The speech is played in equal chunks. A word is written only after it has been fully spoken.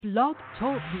Blog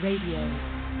Talk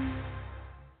Radio.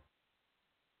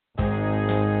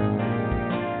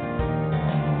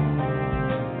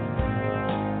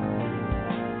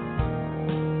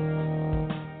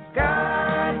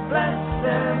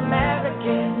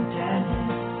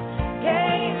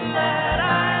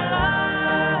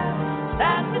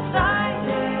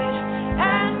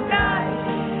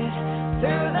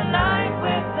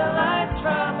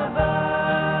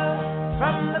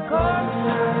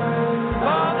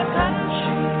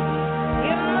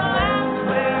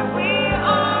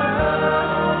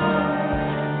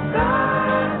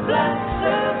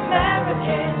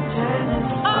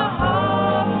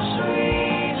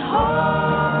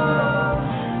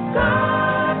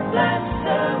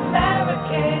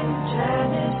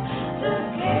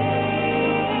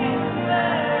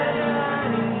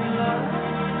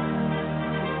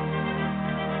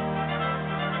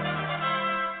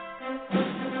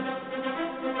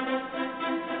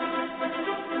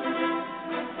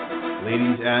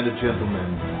 Ladies and gentlemen,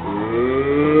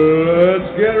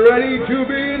 let's get ready to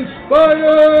be inspired!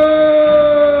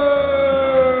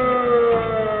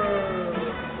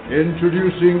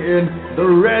 Introducing in the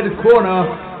red corner,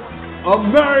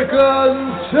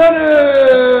 American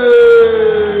Tennis!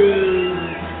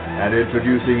 And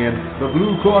introducing in the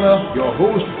blue corner, your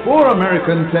host for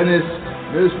American Tennis,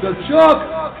 Mr.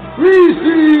 Chuck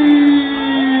Creasy!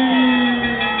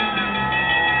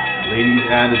 Ladies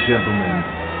and gentlemen,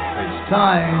 it's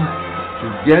time to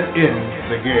get in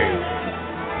the game.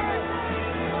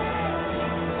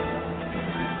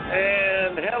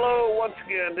 And hello once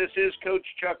again, this is Coach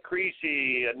Chuck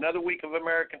Creasy, another week of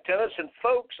American Tennis. And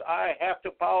folks, I have to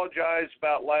apologize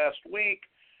about last week.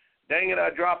 Dang it, I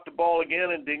dropped the ball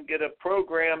again and didn't get a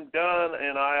program done,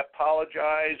 and I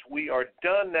apologize. We are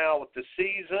done now with the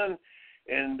season,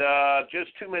 and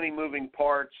just too many moving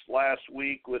parts last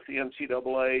week with the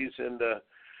NCAAs and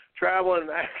traveling.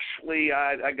 Actually,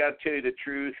 I got to tell you the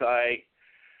truth. I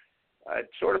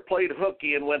sort of played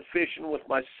hooky and went fishing with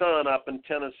my son up in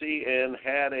Tennessee and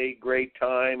had a great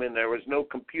time, and there was no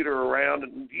computer around.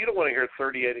 And you don't want to hear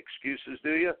 38 excuses,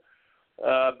 do you?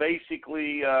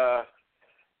 Basically,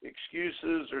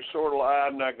 excuses are sort of,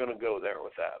 I'm not going to go there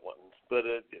with that one. But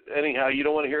anyhow, you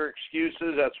don't want to hear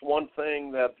excuses. That's one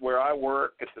thing that where I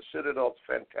work at the Citadel, it's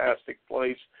a fantastic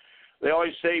place. They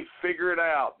always say, figure it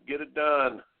out, get it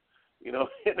done. You know,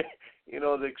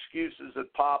 the excuses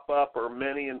that pop up are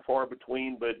many and far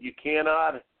between, but you can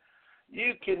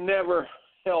never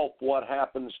help what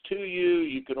happens to you.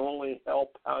 You can only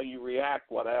help how you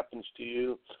react what happens to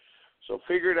you. So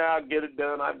figure it out, get it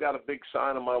done. I've got a big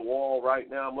sign on my wall right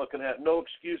now I'm looking at, no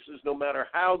excuses, no matter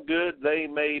how good they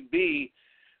may be,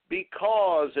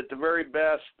 because at the very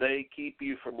best, they keep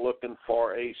you from looking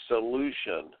for a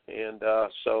solution. And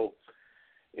so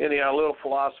anyhow, a little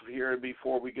philosophy here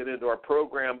before we get into our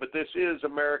program, but this is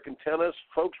American Tennis.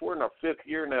 Folks, we're in our fifth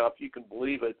year now, if you can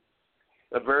believe it.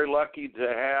 I'm very lucky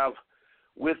to have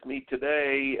with me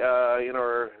today in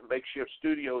our makeshift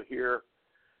studio here,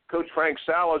 Coach Frank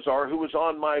Salazar, who was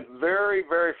on my very,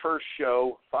 very first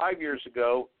show 5 years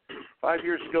ago. 5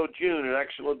 years ago, June. It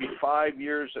actually will be 5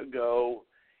 years ago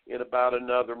in about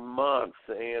another month.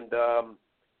 And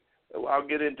I'll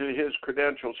get into his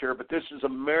credentials here, but this is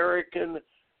American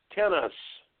Tennis.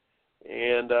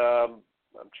 And I'm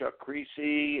Chuck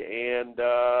Creasy. And,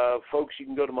 folks, you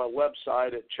can go to my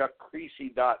website at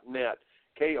chuckcreasy.net,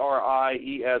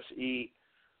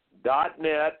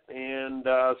 KRIESE.net, and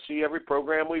see every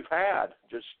program we've had.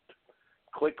 Just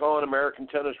click on American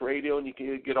Tennis Radio, and you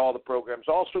can get all the programs.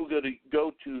 Also,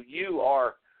 go to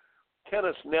UR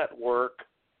Tennis Network,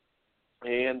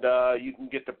 and you can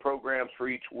get the programs for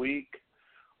each week.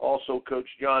 Also, Coach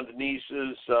John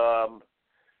Denise's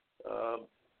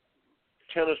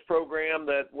tennis program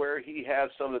where he has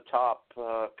some of the top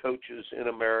coaches in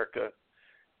America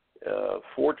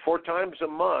four times a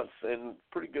month, and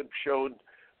pretty good show.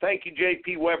 Thank you,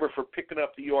 J.P. Weber, for picking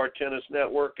up the UR Tennis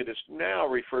Network. It is now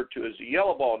referred to as the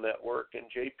Yellow Ball Network, and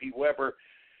J.P. Weber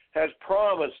has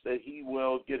promised that he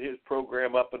will get his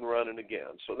program up and running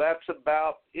again. So that's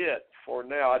about it for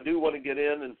now. I do want to get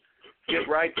in and get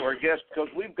right to our guest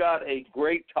because we've got a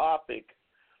great topic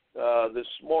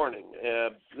this morning.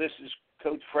 This is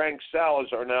Coach Frank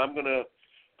Salazar. Now, I'm going to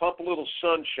pump a little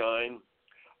sunshine.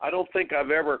 I don't think I've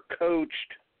ever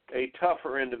coached a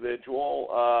tougher individual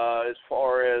as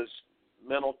far as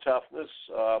mental toughness.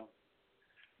 I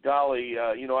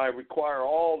require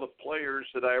all the players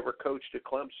that I ever coached at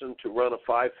Clemson to run a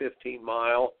 5:15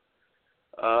 mile.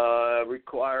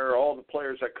 Require all the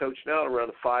players I coach now to run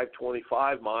a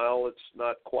 5:25 mile. It's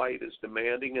not quite as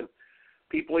demanding. And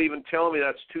people even tell me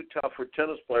that's too tough for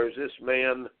tennis players. This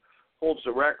man holds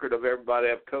the record of everybody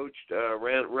I've coached,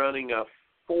 running a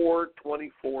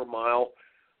 4:24 mile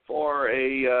for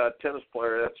a tennis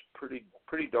player. That's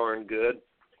pretty darn good.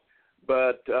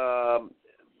 But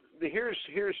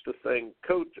here's the thing,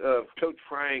 Coach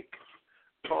Frank.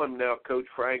 Call him now Coach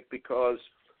Frank because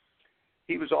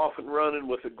he was off and running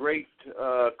with a great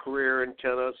career in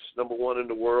tennis, number one in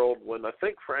the world. When I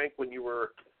think, Frank, when you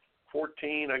were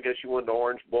 14, I guess you won the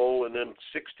Orange Bowl, and then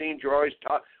 16, you're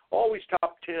always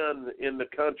top 10 in the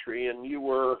country, and you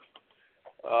were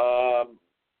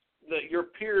your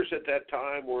peers at that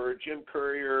time were Jim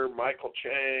Courier, Michael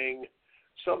Chang,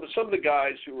 some of the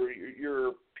guys who were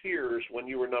your peers when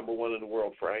you were number one in the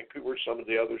world. Frank, who were some of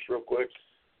the others, real quick?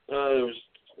 There was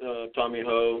Tommy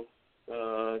Ho,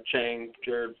 Chang,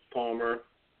 Jared Palmer.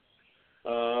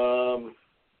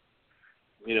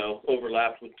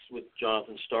 Overlapped with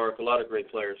Jonathan Stark. A lot of great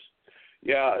players.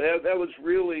 Yeah, that was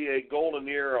really a golden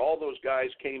era. All those guys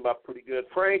came up pretty good.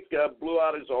 Frank blew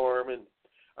out his arm, and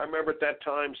I remember at that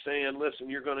time saying, listen,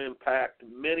 you're going to impact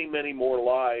many, many more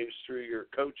lives through your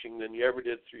coaching than you ever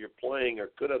did through your playing or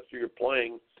could have through your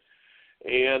playing.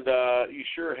 And you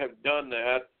sure have done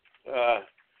that.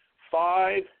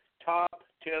 5 top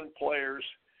 10 players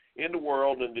in the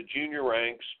world in the junior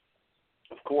ranks.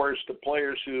 Of course, the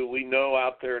players who we know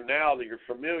out there now that you're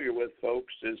familiar with,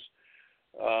 folks, is,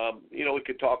 we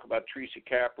could talk about Tracy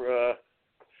Capra,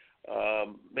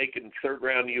 making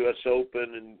third-round U.S.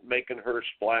 Open and making her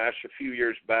splash a few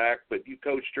years back, but you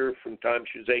coached her from the time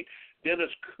she was 8.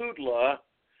 Dennis Kudla,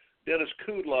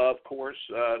 of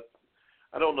course.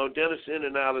 I don't know, Dennis in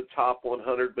and out of the top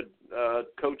 100, but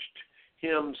coached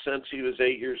him since he was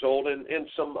 8 years old, and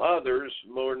some others.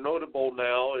 More notable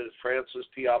now is Francis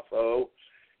Tiafoe,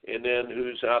 and then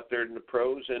who's out there in the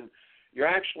pros. And you're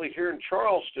actually here in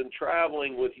Charleston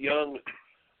traveling with young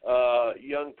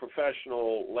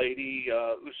professional lady,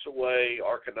 Usaway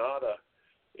Arkanata.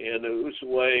 And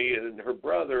Usaway and her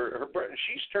brother,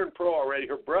 she's turned pro already.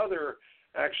 Her brother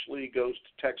actually goes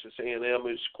to Texas A&M,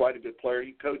 who's quite a good player.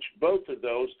 You coached both of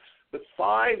those, but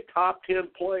 5 top 10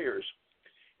 players.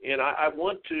 And I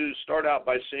want to start out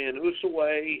by saying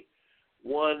Usaway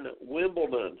won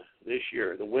Wimbledon this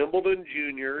year, the Wimbledon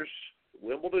Juniors.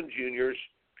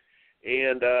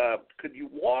 And could you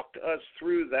walk us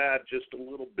through that just a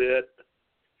little bit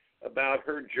about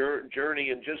her journey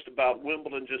and just about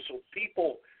Wimbledon, just so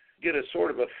people get a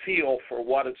sort of a feel for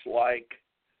what it's like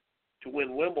to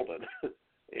win Wimbledon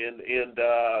and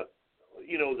the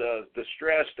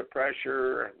stress, the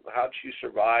pressure, how she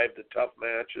survived the tough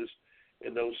matches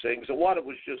and those things, and what it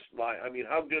was just like. I mean,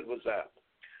 how good was that?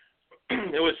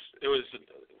 It was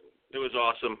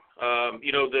awesome.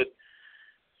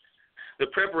 The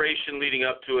preparation leading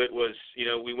up to it was,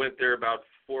 we went there about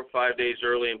 4 or 5 days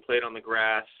early and played on the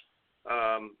grass.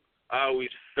 I always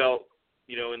felt,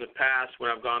 in the past when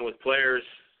I've gone with players,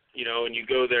 and you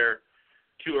go there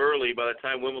too early, by the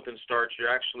time Wimbledon starts, you're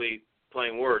actually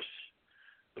playing worse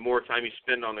the more time you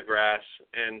spend on the grass.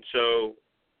 And so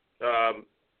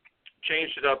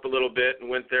changed it up a little bit and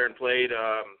went there and played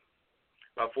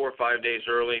about 4 or 5 days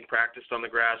early, practiced on the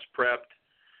grass, prepped,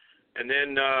 and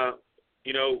then,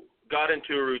 got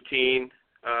into a routine,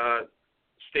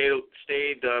 stayed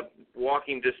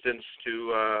walking distance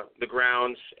to the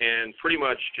grounds, and pretty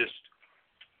much just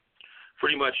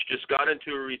got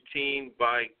into a routine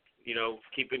by,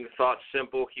 keeping the thoughts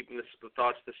simple, keeping the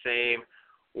thoughts the same,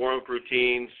 warm-up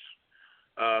routines,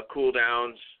 cool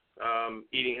downs,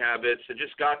 eating habits, and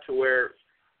just got to where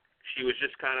she was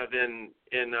just kind of in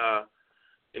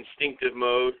instinctive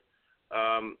mode.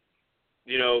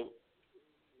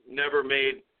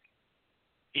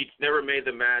 Never made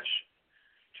the match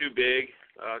too big.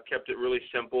 Kept it really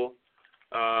simple.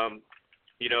 And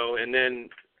then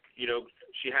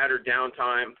she had her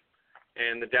downtime,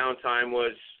 and the downtime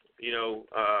was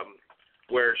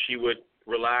where she would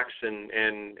relax and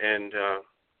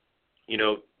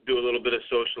do a little bit of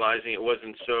socializing. It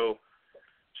wasn't so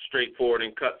straightforward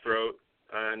and cutthroat.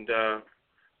 And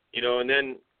and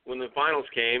then when the finals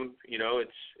came,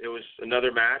 it was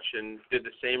another match, and did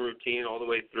the same routine all the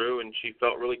way through, and she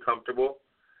felt really comfortable.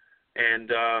 And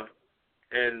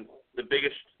the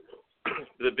biggest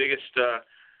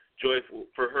joy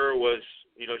for her was,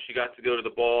 she got to go to the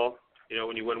ball.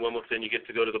 When you win Wimbledon, you get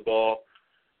to go to the ball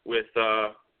with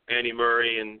Annie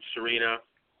Murray and Serena.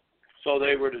 So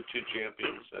they were the 2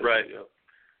 champions. Right. Yeah.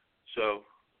 So,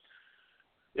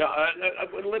 yeah,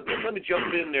 let me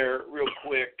jump in there real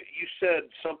quick. You said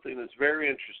something that's very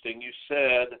interesting. You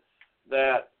said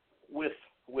that with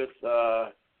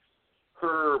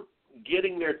her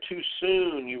getting there too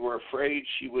soon, you were afraid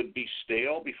she would be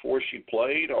stale before she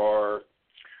played, or?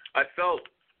 I felt,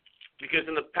 because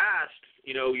in the past,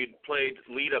 you'd played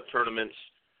lead-up tournaments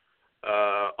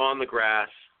on the grass,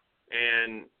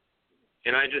 and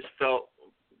I just felt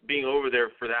being over there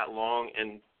for that long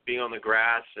and being on the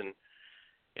grass and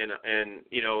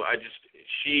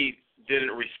she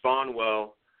didn't respond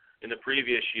well in the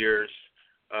previous years.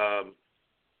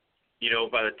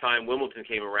 By the time Wimbledon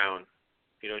came around,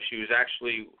 she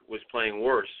was playing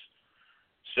worse.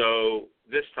 So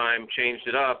this time changed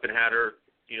it up and had her,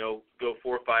 go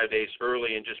 4 or 5 days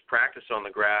early and just practice on the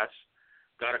grass.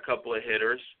 Got a couple of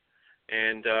hitters,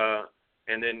 and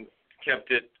then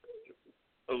kept it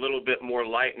a little bit more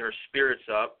light and her spirits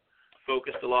up.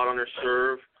 Focused a lot on her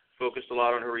serve. Focused a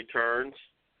lot on her returns.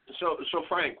 So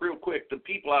Frank, real quick, the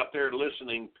people out there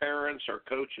listening, parents or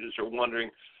coaches, are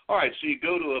wondering, all right, so you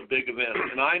go to a big event,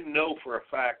 and I know for a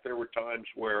fact there were times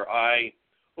where I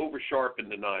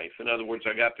over-sharpened the knife. In other words,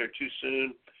 I got there too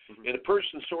soon, and a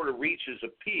person sort of reaches a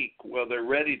peak where they're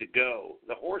ready to go.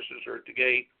 The horses are at the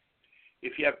gate.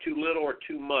 If you have too little or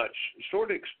too much,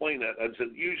 sort of explain that. I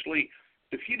said usually,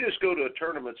 if you just go to a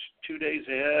tournament 2 days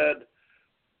ahead,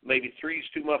 maybe 3's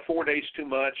too much, 4 days too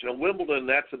much. And in Wimbledon,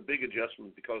 that's a big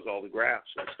adjustment because of all the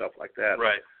graphs and stuff like that.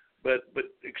 Right. But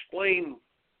explain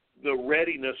the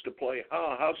readiness to play.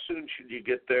 How soon should you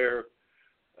get there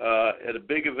at a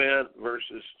big event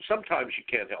versus sometimes you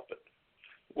can't help it?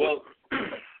 Well,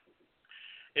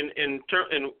 in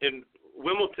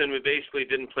Wimbledon, we basically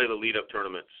didn't play the lead-up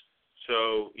tournaments.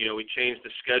 So, we changed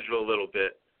the schedule a little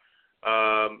bit.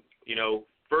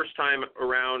 First time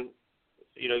around,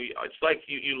 it's like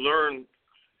you learn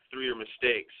through your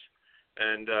mistakes.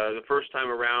 And the first time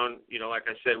around, like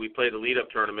I said, we played the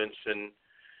lead-up tournaments, and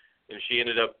she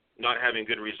ended up not having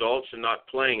good results and not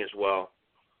playing as well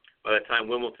by the time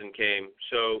Wimbledon came.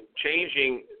 So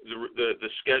changing the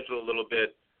schedule a little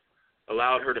bit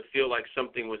allowed her to feel like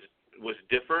something was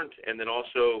different, and then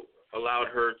also allowed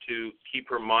her to keep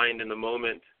her mind in the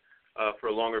moment for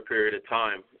a longer period of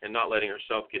time and not letting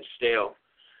herself get stale.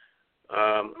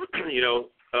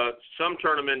 Some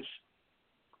tournaments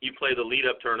you play the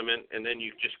lead-up tournament and then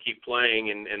you just keep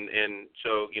playing, and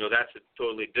so that's a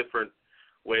totally different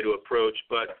way to approach.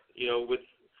 But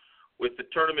with the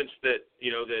tournaments that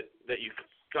you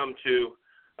come to,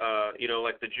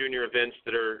 like the junior events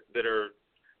that are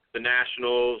the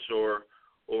nationals or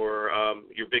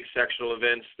your big sectional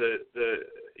events,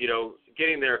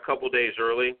 getting there a couple days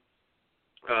early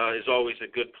is always a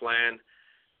good plan,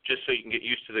 just so you can get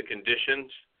used to the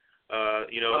conditions.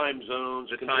 Time zones,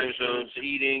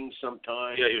 eating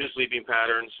sometimes. Yeah, your sleeping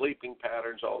patterns,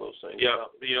 all those things. Yeah,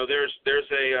 there's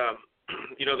a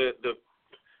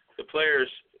the players,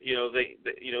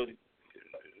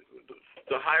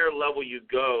 the higher level you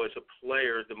go as a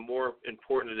player, the more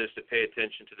important it is to pay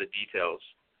attention to the details.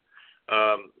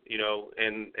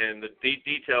 And the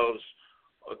details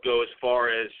go as far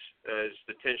as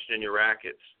the tension in your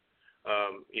rackets.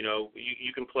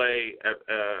 You can play,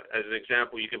 as an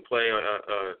example, you can play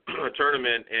a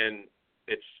tournament and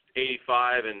it's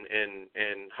 85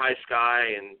 and high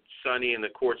sky and sunny and the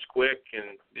court's quick,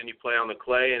 and then you play on the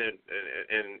clay and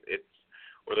it's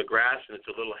or the grass and it's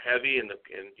a little heavy and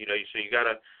so you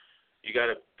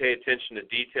gotta pay attention to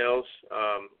details.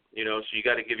 So you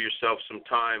got to give yourself some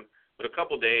time, but a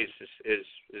couple days is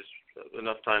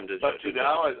enough time to. But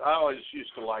I always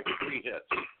used to like 3 hits.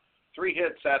 3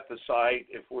 hits at the site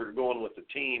if we're going with the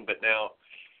team, but now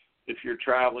if you're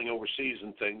traveling overseas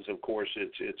and things, of course,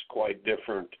 it's quite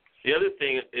different. The other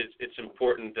thing it's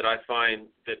important that I find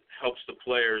that helps the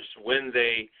players when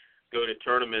they go to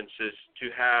tournaments is to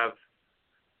have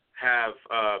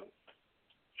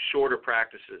shorter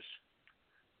practices.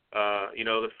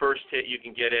 The first hit you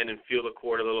can get in and feel the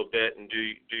court a little bit and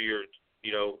do your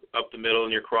up the middle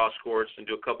and your cross courts and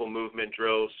do a couple movement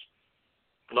drills.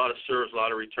 A lot of serves, a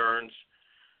lot of returns,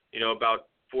 about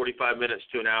 45 minutes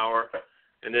to an hour,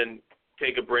 and then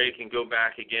take a break and go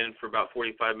back again for about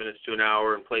 45 minutes to an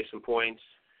hour and play some points.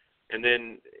 And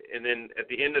then at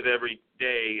the end of every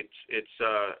day,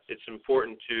 it's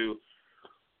important to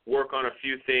work on a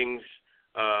few things,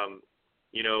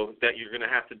 that you're going to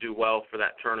have to do well for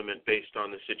that tournament based on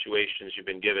the situations you've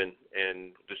been given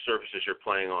and the surfaces you're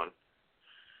playing on.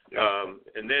 Yeah.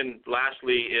 And then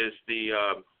lastly is the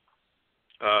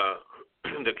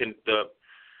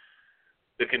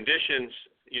conditions,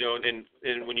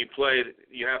 and when you play,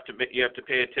 you have to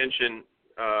pay attention,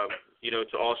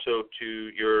 to also to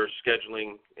your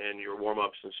scheduling and your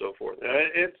warm-ups and so forth.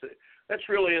 That's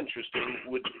really interesting.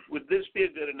 Would this be a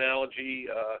good analogy?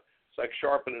 It's like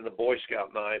sharpening a Boy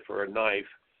Scout knife or a knife.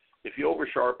 if you over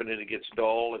sharpen it, it gets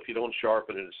dull. If you don't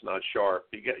sharpen it, it's not sharp.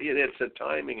 It's a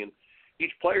timing, and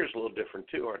each player's a little different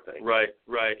too, aren't they? Right.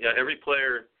 Yeah, every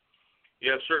player,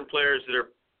 you have certain players that are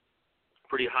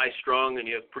pretty high strung, and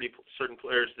you have certain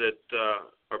players that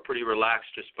are pretty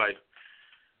relaxed just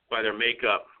by their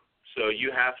makeup. So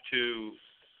you have to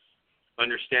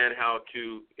understand how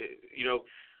to,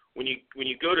 when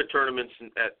you go to tournaments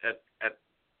at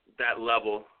that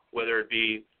level, whether it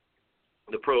be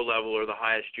the pro level or the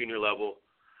highest junior level,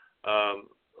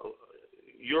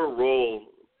 your role,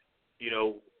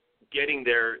 getting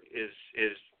there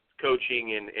is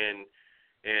coaching and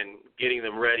getting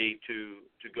them ready to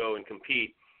go and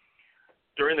compete.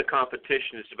 During the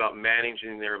competition, it's about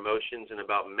managing their emotions and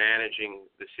about managing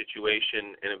the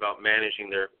situation and about managing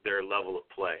their level of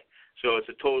play. So it's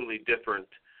a totally different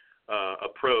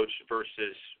approach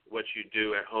versus what you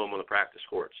do at home on the practice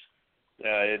courts.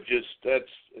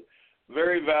 That's a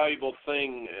very valuable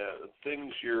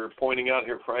things you're pointing out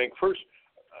here, Frank. First,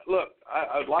 look,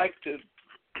 I'd like to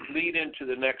lead into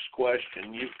the next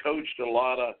question. You've coached a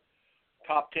lot of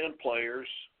top 10 players.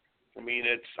 I mean,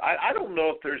 I don't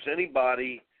know if there's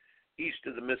anybody east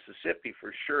of the Mississippi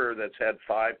for sure that's had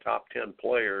 5 top 10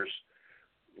 players.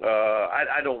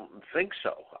 I don't think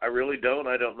so. I really don't.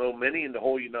 I don't know many in the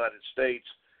whole United States.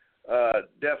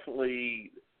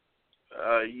 Definitely,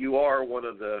 you are one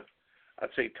of the, I'd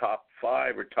say, top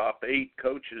 5 or top 8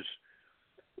 coaches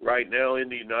right now in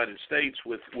the United States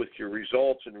with your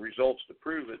results and results to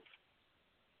prove it.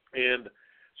 And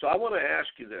so I want to ask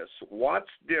you this.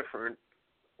 What's different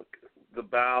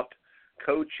about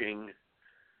coaching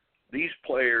these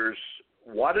players?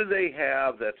 What do they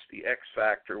have that's the X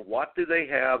factor? What do they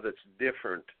have that's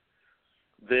different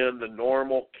than the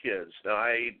normal kids? Now,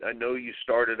 I know you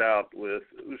started out with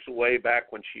Usa way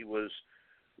back when she was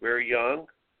very young,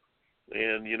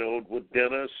 and, with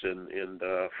Dennis and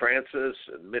Francis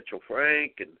and Mitchell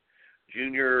Frank and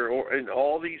Junior, and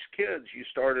all these kids, you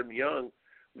started them young.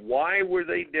 Why were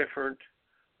they different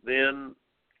than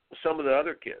some of the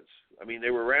other kids? I mean, they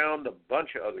were around a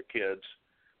bunch of other kids.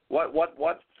 What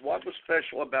was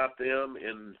special about them,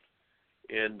 and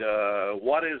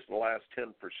what is the last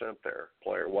 10% there,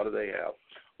 player? What do they have?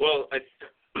 Well,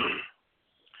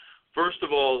 first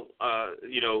of all,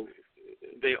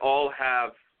 they all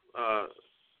have,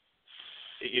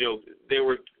 they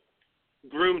were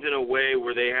groomed in a way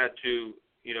where they had to,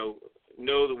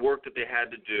 know the work that they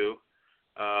had to do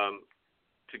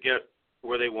to get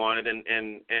where they wanted, and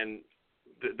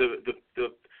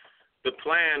the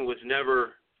plan was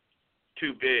never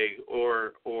too big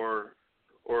or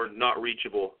not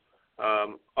reachable.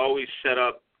 Always set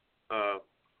up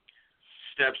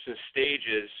steps and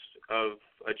stages of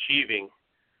achieving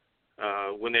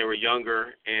when they were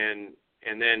younger, and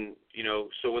then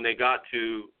so when they got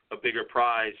to a bigger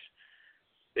prize,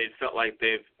 they felt like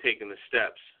they've taken the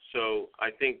steps. So I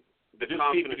think the just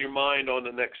confidence, keeping your mind on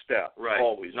the next step, right?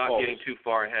 Always, not always. Getting too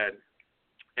far ahead,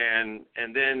 and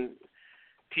then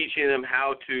teaching them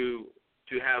how to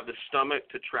have the stomach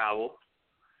to travel,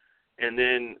 and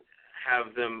then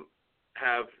have them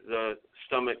have the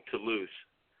stomach to lose.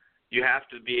 You have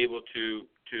to be able to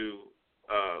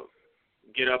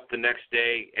get up the next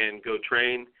day and go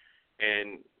train,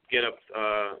 and get up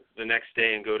the next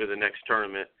day and go to the next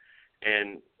tournament,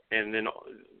 and then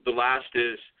the last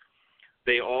is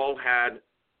they all had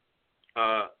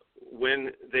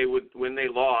when they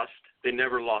lost, they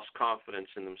never lost confidence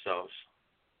in themselves.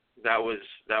 That was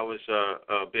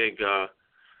a big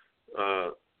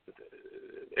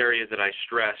area that I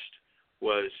stressed,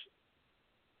 was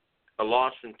a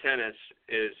loss in tennis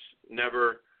is you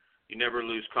never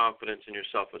lose confidence in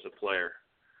yourself as a player.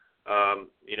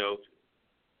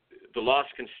 The loss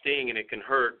can sting and it can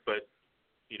hurt, but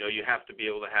you have to be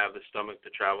able to have the stomach to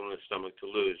travel and the stomach to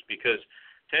lose, because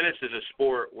tennis is a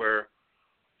sport where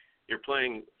you're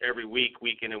playing every week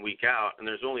in and week out, and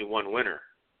there's only one winner.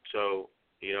 So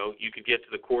you could get to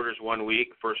the quarters one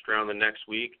week, first round the next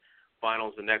week,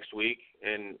 finals the next week,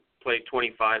 and play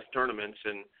 25 tournaments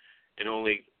and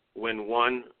only win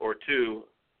 1 or 2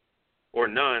 or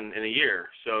none in a year.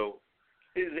 So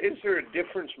is there a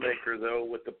difference maker, though,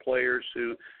 with the players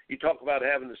who you talk about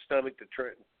having the stomach to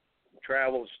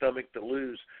travel, the stomach to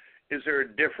lose? Is there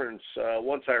a difference?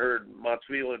 Once I heard Mats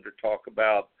Wielander talk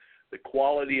about the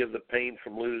quality of the pain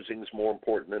from losing is more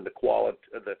important than the quality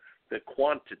of the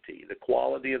quantity. The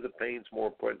quality of the pain is more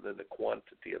important than the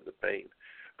quantity of the pain.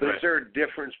 But right. Is there a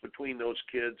difference between those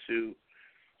kids who,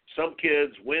 some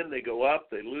kids win, they go up,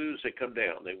 they lose, they come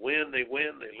down. They win, they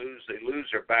lose,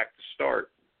 they're back to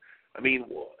start. I mean,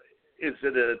 is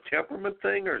it a temperament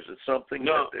thing, or is it something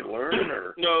that they learn?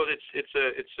 Or no,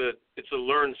 it's a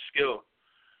learned skill,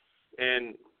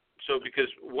 and so because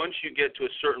once you get to a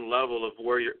certain level of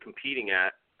where you're competing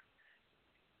at,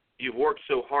 you've worked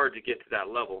so hard to get to that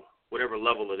level, whatever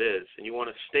level it is, and you want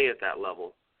to stay at that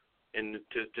level, and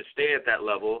to stay at that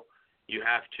level, you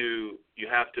have to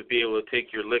be able to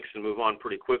take your licks and move on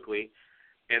pretty quickly,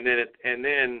 and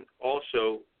then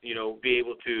also be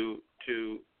able to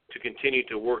continue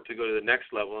to work to go to the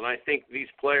next level. And I think these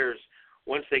players,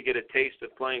 once they get a taste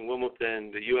of playing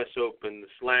Wimbledon, the U.S. Open, the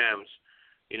Slams,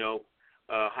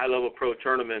 high-level pro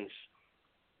tournaments,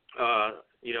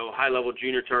 high-level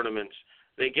junior tournaments,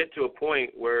 they get to a point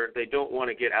where they don't want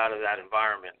to get out of that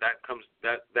environment.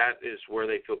 That is where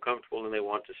they feel comfortable and they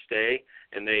want to stay,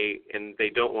 and they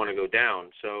don't want to go down.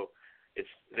 So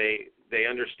they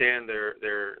understand their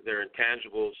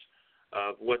intangibles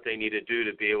of what they need to do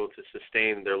to be able to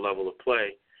sustain their level of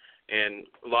play, and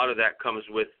a lot of that comes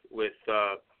with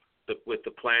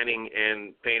the planning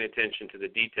and paying attention to the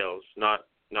details, not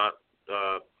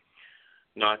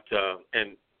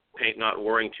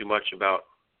worrying too much about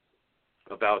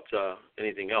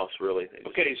anything else, really.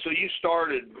 Okay, so you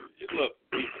started. Look,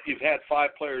 you've had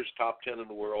 5 players top 10 in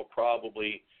the world,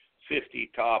 probably 50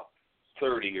 top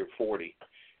 30 or 40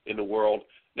 in the world.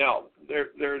 Now,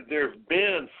 there've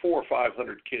been 400 or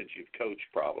 500 kids you've coached,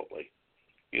 probably,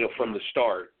 from the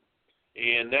start,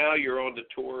 and now you're on the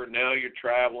tour. Now you're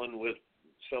traveling with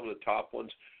some of the top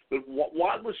ones. But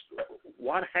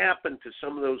what happened to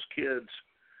some of those kids?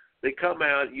 They come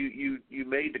out. You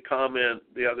made the comment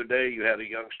the other day. You had a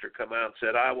youngster come out and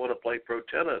said, "I want to play pro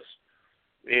tennis,"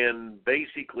 and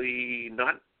basically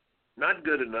not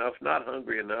good enough, not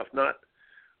hungry enough, not.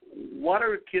 What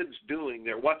are kids doing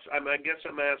there? I guess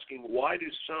I'm asking, why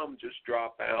do some just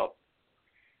drop out?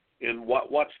 And what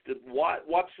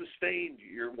sustained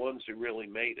your ones who really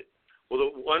made it?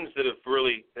 Well, the ones that have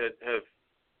really have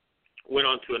went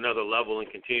on to another level and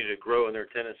continue to grow in their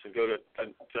tennis and go to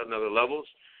another levels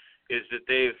is that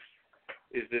they've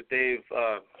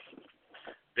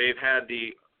had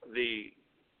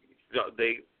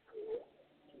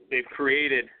they've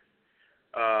created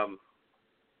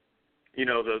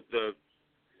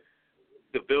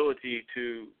the ability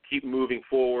to keep moving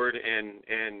forward and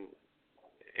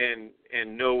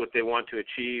know what they want to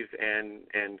achieve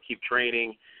and keep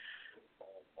training.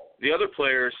 The other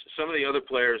players, some of the other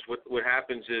players, what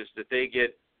happens is that they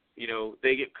get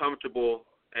comfortable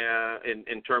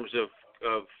in terms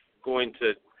of going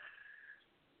to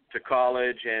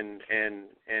college and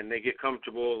they get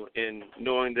comfortable in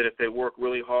knowing that if they work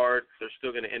really hard, they're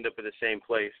still going to end up at the same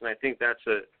place. And I think that's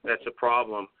a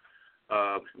problem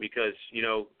because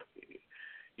you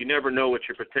never know what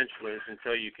your potential is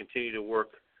until you continue to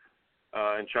work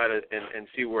and try to and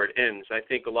see where it ends. I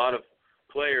think a lot of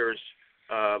players,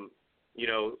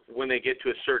 when they get to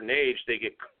a certain age, they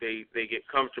get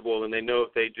comfortable and they know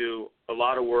if they do a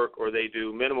lot of work or they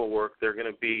do minimal work, they're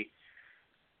going to be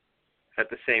at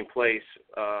the same place,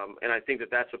 and I think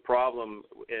that's a problem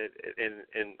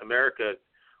in America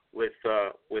with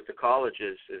the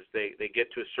colleges. Is they get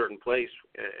to a certain place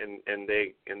and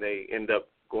they end up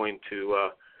going to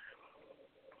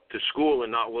school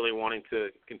and not really wanting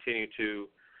to continue to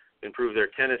improve their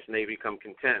tennis, and they become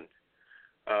content.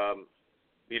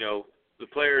 The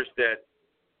players that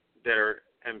are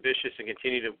ambitious and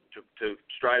continue to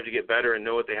strive to get better and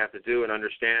know what they have to do and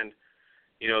understand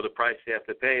the price they have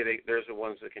to pay, there's the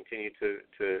ones that continue to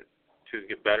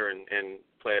get better and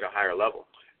play at a higher level.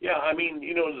 Yeah,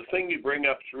 the thing you bring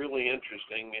up is really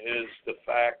interesting is the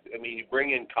fact, you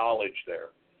bring in college there.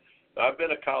 I've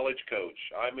been a college coach.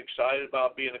 I'm excited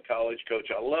about being a college coach.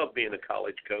 I love being a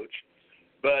college coach.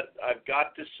 But I've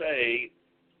got to say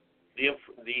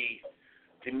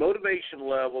the motivation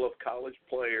level of college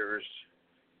players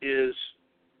is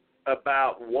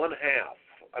about one half.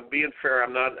 I'm being fair.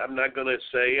 I'm not going to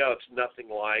say it's nothing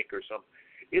like or something.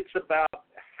 It's about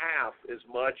half as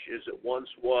much as it once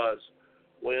was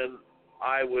when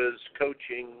I was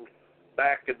coaching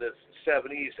back in the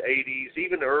 70s, 80s,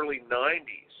 even early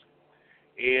 90s.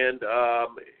 And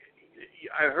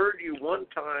I heard you one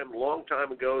time, long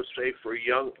time ago, say for a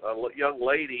young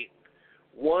lady,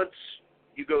 once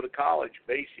you go to college,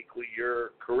 basically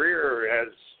your career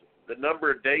has the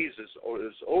number of days is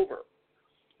over.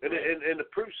 And the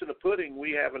proof's in the pudding.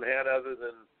 We haven't had, other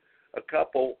than a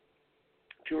couple,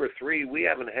 2 or 3, we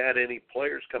haven't had any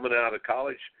players coming out of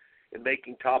college and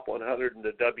making top 100 in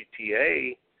the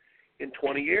WTA in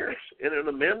 20 years. And on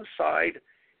the men's side,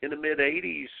 in the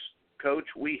mid-'80s,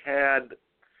 Coach, we had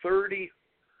 30.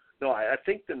 No, I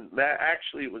think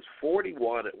actually it was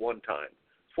 41 at one time.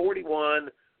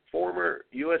 41 former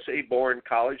USA-born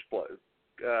college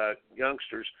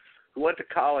youngsters who went to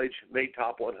college, made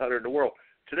top 100 in the world.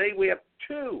 Today we have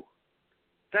 2.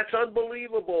 That's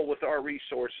unbelievable with our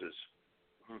resources.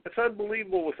 That's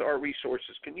unbelievable with our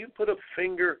resources. Can you put a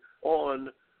finger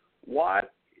on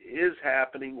what is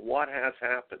happening, what has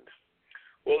happened?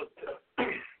 Well,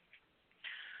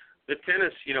 the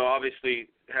tennis, obviously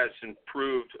has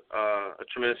improved a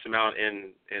tremendous amount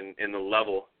in the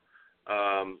level.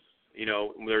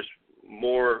 There's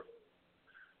more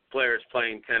players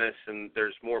playing tennis, and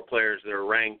there's more players that are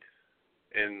ranked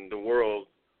in the world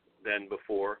than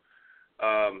before.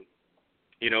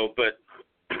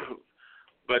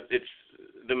 But it's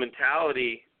the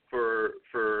mentality for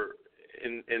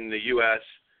in the U.S.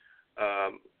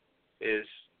 Is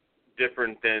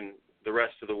different than the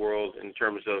rest of the world in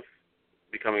terms of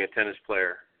becoming a tennis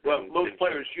player. Well, most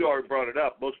players, you already brought it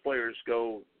up, most players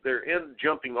they're in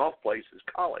jumping off places,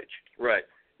 college. Right.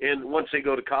 And once they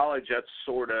go to college, that's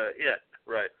sort of it.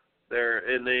 Right.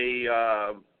 They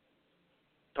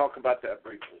talk about that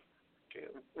briefly.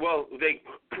 Well, the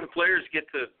players get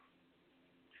to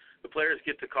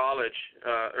college,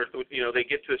 or they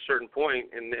get to a certain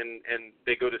point, and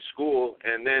they go to school,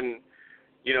 and then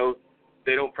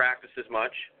they don't practice as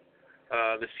much.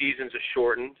 The seasons are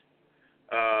shortened.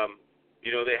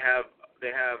 They have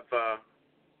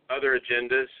other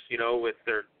agendas, with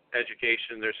their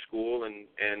education, their school,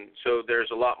 and so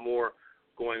there's a lot more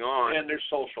going on. And their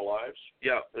social lives.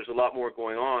 Yeah, there's a lot more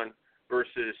going on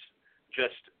versus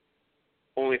just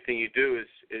only thing you do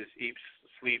is eat,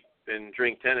 sleep, and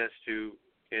drink tennis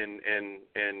and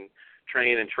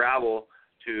train and travel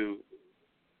to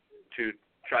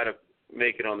try to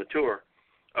make it on the tour.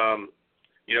 And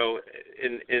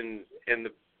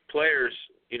the players,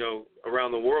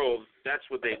 around the world, that's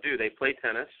what they do. They play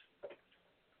tennis,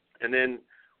 and then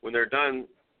when they're done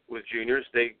with juniors,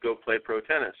 they go play pro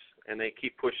tennis, and they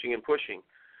keep pushing and pushing.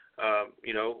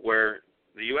 Where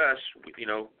the U.S.,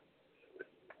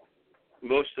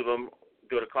 most of them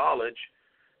go to college,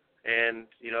 and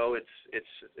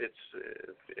it's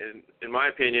in my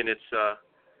opinion, it's a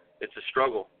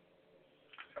struggle.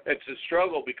 It's a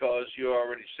struggle because you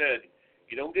already said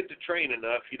you don't get to train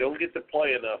enough, you don't get to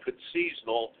play enough. It's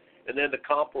seasonal, and then the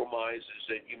compromises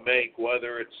that you make,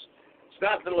 whether it's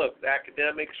not to look,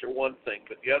 academics are one thing,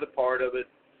 but the other part of it,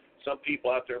 some people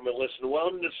out there may listen, well,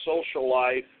 isn't the social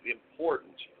life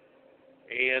important?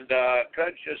 And can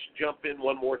I just jump in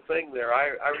one more thing there?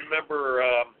 I remember,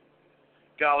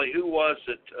 golly, who was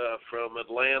it from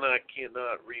Atlanta? I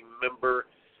cannot remember,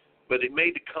 but he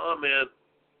made the comment,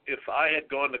 if I had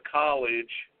gone to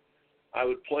college, I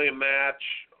would play a match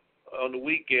on the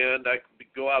weekend. I could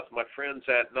go out with my friends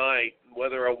that night, and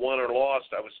whether I won or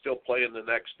lost, I was still playing the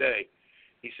next day.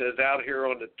 He says, out here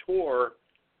on the tour,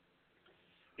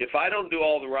 if I don't do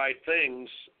all the right things,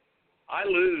 I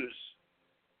lose,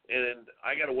 and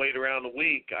I got to wait around a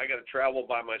week. I got to travel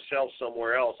by myself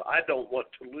somewhere else. I don't want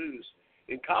to lose.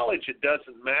 In college, it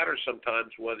doesn't matter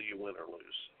sometimes whether you win or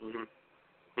lose.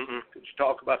 Mm-hmm. Mm-hmm. Could you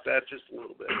talk about that just a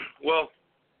little bit? Well,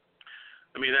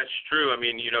 I mean, that's true. I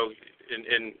mean,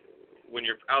 and when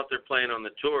you're out there playing on the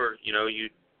tour,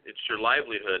 it's your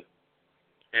livelihood,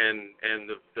 and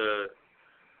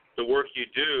the work you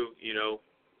do, you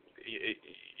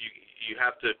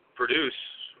have to produce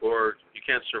or you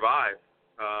can't survive.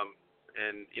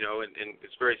 And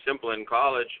it's very simple. In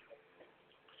college,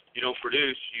 you don't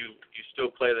produce, you still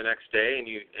play the next day, and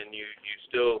you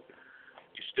still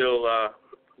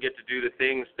get to do the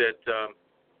things that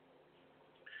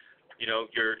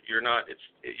you're not.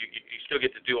 You still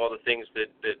get to do all the things that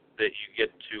you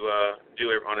get to do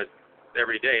on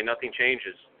every day. Nothing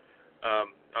changes.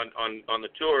 On the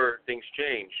tour, things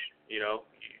change. You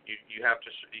have to.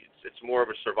 It's more of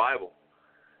a survival,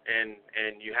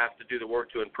 and you have to do the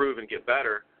work to improve and get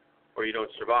better, or you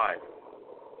don't survive.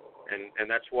 And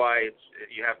that's why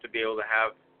you have to be able to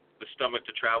have the stomach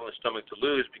to travel and the stomach to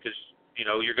lose, because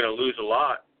you're going to lose a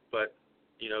lot, but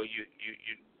you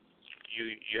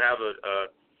have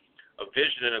a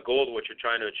vision and a goal to what you're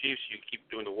trying to achieve, so you keep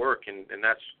doing the work, and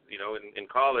that's in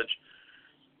college,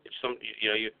 it's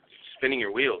you're spinning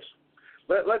your wheels.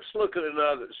 Let's look at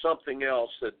something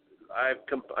else that I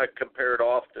compare it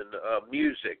often,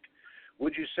 music.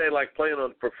 Would you say, like playing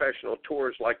on professional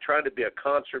tours, like trying to be a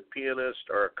concert pianist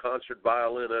or a concert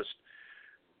violinist,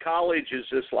 college is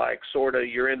just like sort of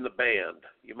you're in the band.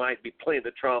 You might be playing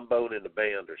the trombone in the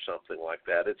band or something like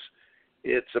that.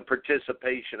 It's a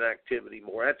participation activity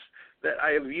more.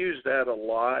 I have used that a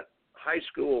lot. High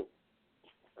school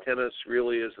tennis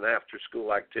really is an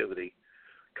after-school activity.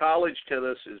 College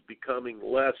tennis is becoming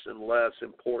less and less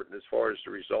important as far as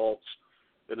the results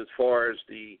And as far as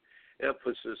the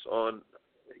emphasis on,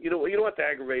 you know what the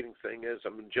aggravating thing is?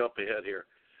 I'm going to jump ahead here.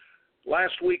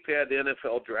 Last week they had the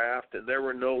NFL draft, and there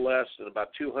were no less than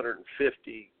about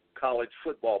 250 college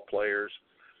football players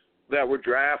that were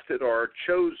drafted or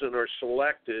chosen or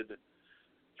selected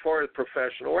for the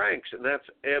professional ranks, and that's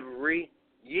every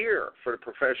year for the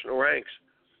professional ranks.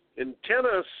 In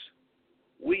tennis,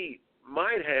 we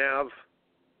might have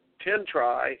 10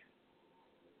 try,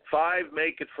 5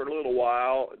 make it for a little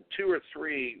while, and 2 or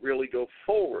 3 really go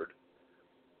forward.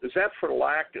 Is that for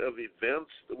lack of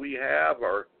events that we have?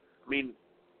 Or, I mean,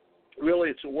 really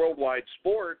it's a worldwide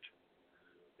sport.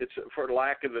 It's for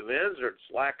lack of events, or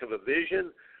it's lack of a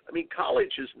vision. I mean,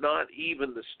 college is not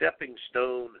even the stepping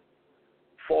stone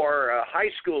for high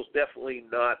school is definitely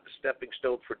not the stepping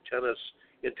stone for tennis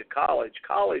into college.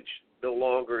 College no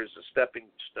longer is a stepping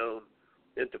stone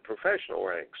into professional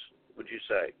ranks, would you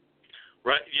say?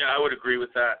 Right. Yeah, I would agree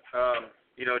with that.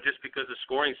 Just because the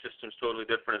scoring system is totally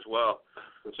different as well.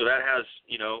 So that has,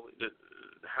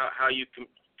 how you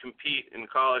compete in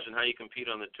college and how you compete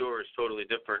on the tour is totally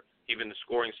different, even the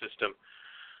scoring system.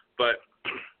 But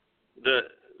the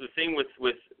thing with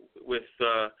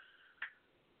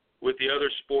the other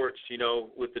sports,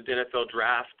 with the NFL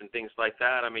draft and things like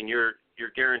that, I mean, you're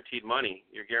guaranteed money,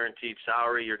 you're guaranteed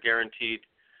salary, you're guaranteed,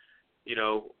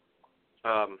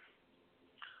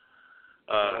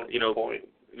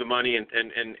 the money, and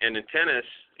in tennis,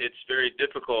 it's very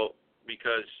difficult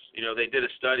because they did a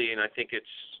study, and I think it's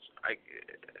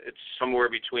somewhere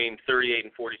between $38,000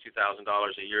 and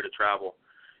 $42,000 a year to travel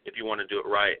if you want to do it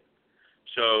right.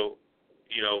 So,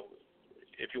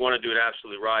 if you want to do it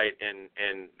absolutely right, and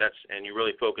you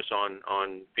really focus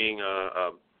on being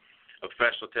a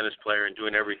professional tennis player and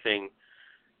doing everything,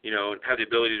 and have the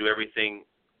ability to do everything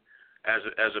as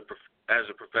a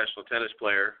professional tennis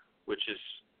player, which is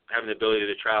having the ability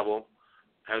to travel,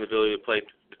 having the ability to play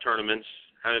the tournaments,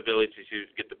 having the ability to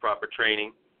get the proper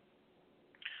training.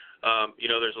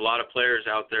 There's a lot of players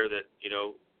out there that,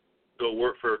 go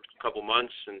work for a couple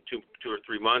months and two or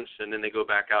 3 months, and then they go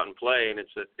back out and play, and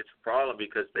it's a problem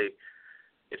because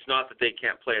it's not that they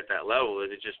can't play at that level.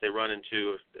 It's just they run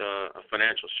into a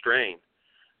financial strain,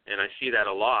 and I see that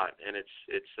a lot, and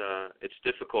it's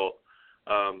difficult.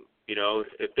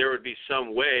 If there would be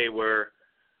some way where,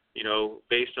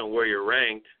 based on where you're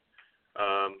ranked,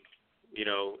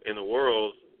 in the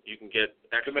world, you can get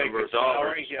X number of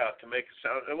dollars. Yeah, to make a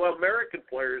salary. Well, American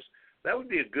players, that would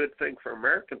be a good thing for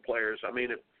American players. I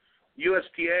mean, if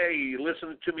USTA, you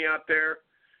listening to me out there,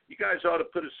 you guys ought to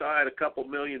put aside a couple $1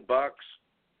 million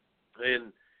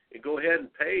and go ahead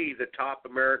and pay the top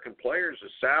American players a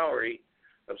salary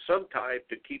of some type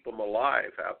to keep them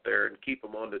alive out there and keep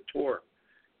them on the tour.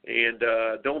 And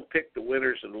don't pick the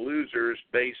winners and losers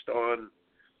based on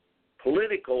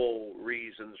political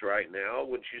reasons right now.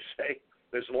 Would you say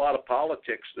there's a lot of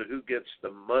politics to who gets the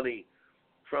money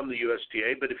from the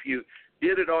USTA? But if you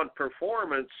did it on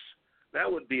performance, that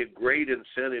would be a great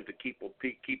incentive to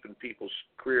keeping people's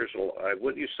careers alive.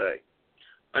 Wouldn't you say?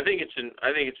 I think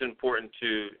it's important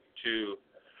to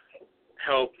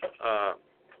help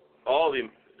all the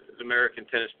American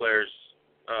tennis players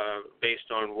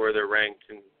based on where they're ranked,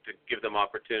 and to give them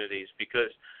opportunities,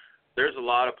 because there's a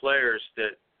lot of players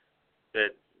that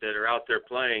are out there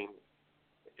playing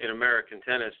in American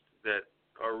tennis that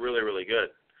are really, really good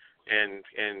and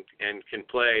can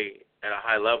play at a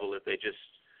high level if they just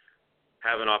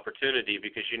have an opportunity,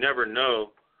 because you never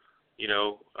know,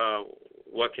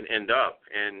 what can end up.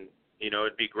 And,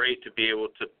 it'd be great to be able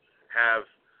to have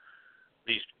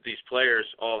these players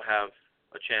all have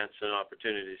a chance and an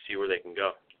opportunity to see where they can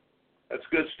go. That's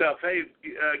good stuff. Hey,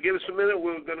 give us a minute.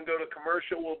 We're going to go to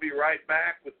commercial. We'll be right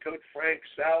back with Coach Frank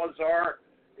Salazar,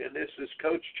 and this is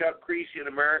Coach Chuck Creasy in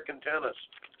American Tennis.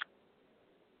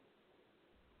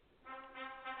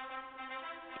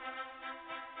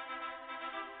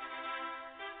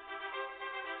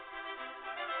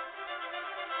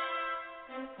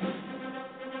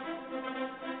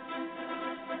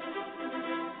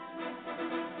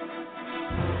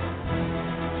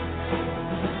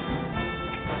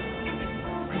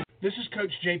 This is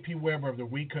Coach J.P. Weber of the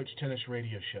We Coach Tennis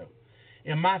radio show.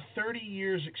 In my 30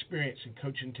 years experience in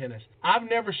coaching tennis, I've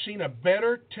never seen a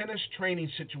better tennis training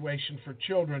situation for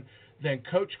children than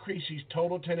Coach Creasy's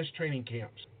Total Tennis Training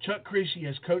Camps. Chuck Creasy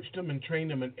has coached them and trained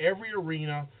them in every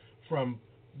arena, from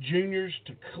juniors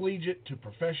to collegiate to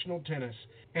professional tennis,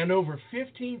 and over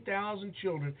 15,000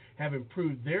 children have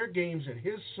improved their games at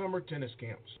his summer tennis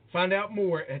camps. Find out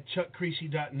more at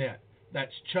chuckcreasy.net.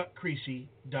 That's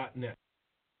chuckcreasy.net.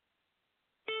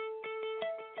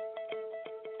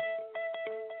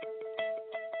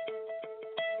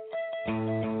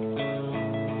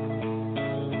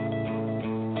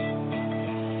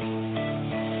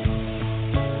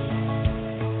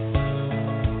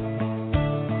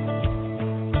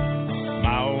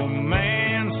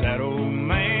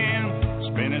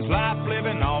 life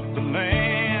living off the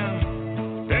land.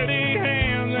 Steady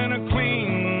hands and a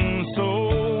clean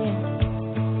soul.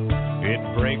 It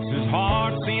breaks his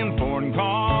heart seeing foreign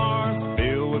cars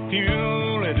filled with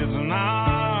fuel it isn't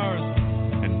ours,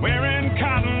 and wearing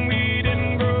cotton we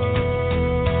didn't grow.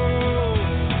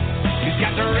 He's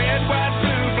got the red, white,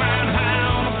 blue flying high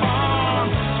on the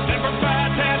farm. Semper Fi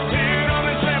tattooed on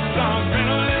his left arm. Spent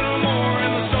a little more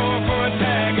in the store for a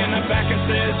tag, and the back it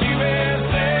says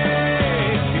USA.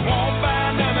 He won't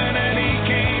buy nothing that he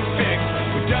can't fix.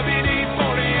 With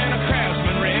WD-40 and a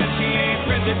Craftsman wrench, he ain't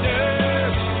read the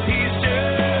dust. He's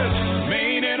just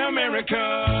made in America.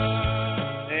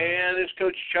 And it's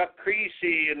Coach Chuck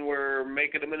Creasy, and we're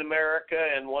making them in America,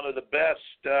 and one of the best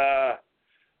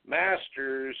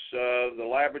masters of the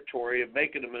laboratory of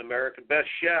making them in America, best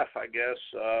chef, I guess,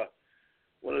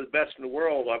 one of the best in the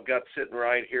world I've got sitting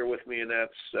right here with me, and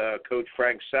that's Coach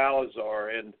Frank Salazar.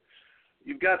 And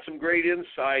you've got some great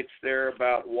insights there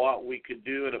about what we could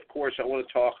do, and of course I want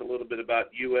to talk a little bit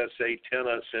about USA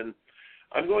Tennis, and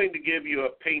I'm going to give you a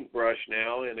paintbrush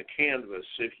now and a canvas.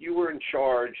 If you were in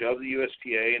charge of the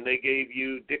USTA and they gave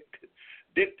you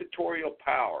dictatorial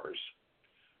powers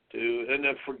and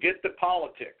then forget the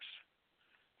politics,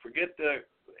 forget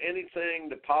anything,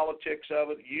 the politics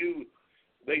of it,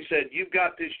 they said, you've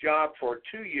got this job for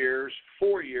 2 years,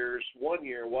 4 years, 1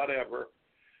 year, whatever.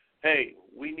 Hey,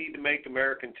 we need to make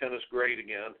American tennis great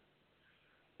again.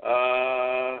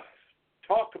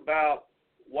 Talk about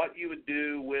what you would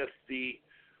do with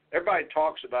everybody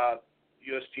talks about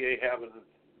USTA having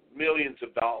millions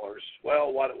of dollars.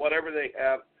 Well, whatever they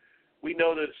have, we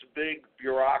know that it's a big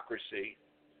bureaucracy,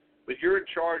 but you're in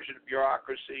charge of the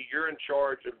bureaucracy. You're in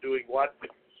charge of doing what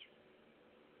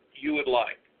you would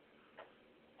like.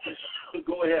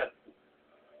 Go ahead.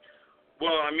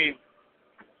 Well, I mean,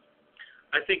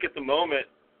 I think at the moment,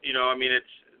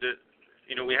 it's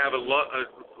we have a lot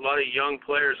of young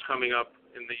players coming up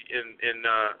in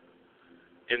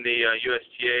the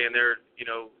USTA, and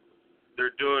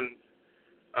they're doing,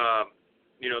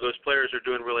 those players are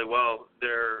doing really well.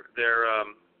 They're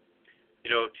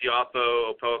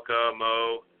Tiafoe, Opelka,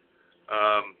 Mo.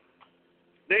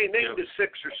 Name the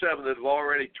 6 or 7 that have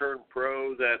already turned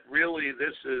pro. That really,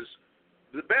 this is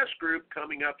the best group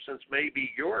coming up since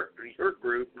maybe your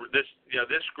group. This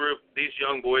group, these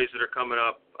young boys that are coming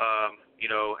up,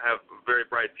 have a very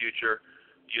bright future.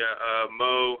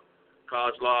 Mo,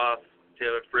 Kozlov,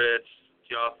 Taylor Fritz,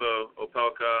 Tiafoe,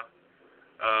 Opelka.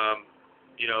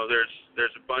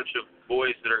 There's a bunch of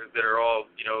boys that are all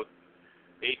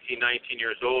 18, 19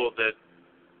 years old that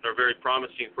are very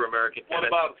promising for American tennis. What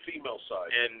about the female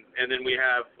side? And then we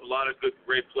have a lot of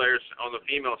great players on the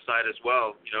female side as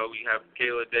well. We have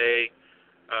Kayla Day,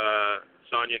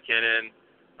 Sonia Kennan,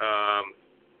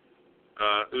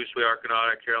 Uswe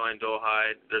Arkanata, Caroline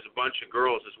Dolhide. There's a bunch of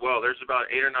girls as well. There's about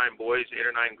 8 or 9 boys, 8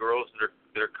 or 9 girls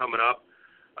that are coming up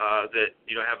that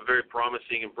have very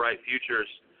promising and bright futures.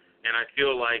 And I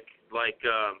feel like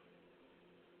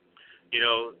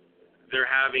they're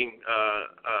having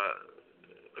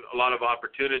a lot of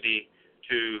opportunity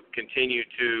to continue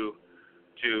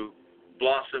to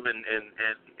blossom and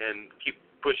keep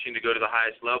pushing to go to the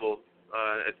highest level,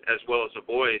 as well as the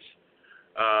boys.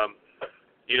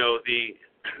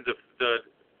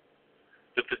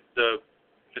 The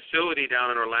facility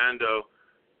down in Orlando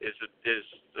is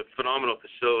a phenomenal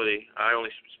facility. I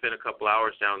only spent a couple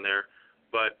hours down there,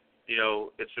 but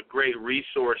it's a great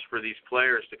resource for these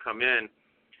players to come in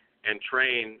and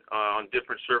train on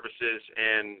different surfaces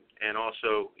and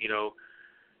also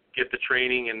get the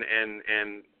training and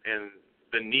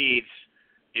the needs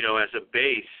as a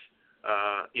base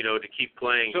to keep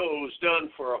playing. So it was done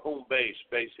for a home base,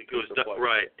 basically. It was done,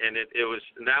 right, and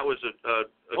that was a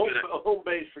home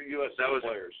base for U.S.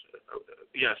 players.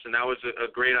 Yes, and that was a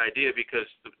great idea, because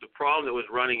the problem that was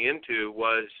running into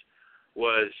was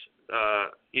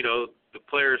the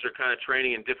players are kind of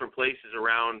training in different places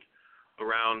around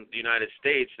the United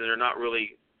States, and they're not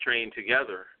really trained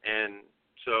together. And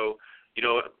so,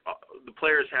 the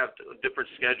players have different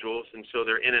schedules, and so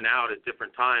they're in and out at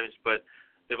different times. But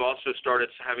they've also started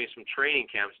having some training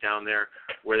camps down there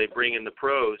where they bring in the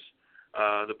pros,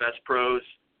 the best pros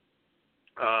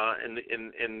in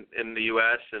the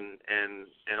U.S.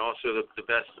 and also the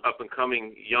best up and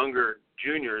coming younger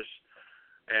juniors,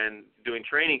 and doing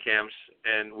training camps,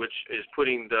 and which is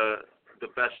putting the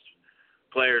best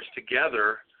players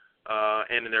together,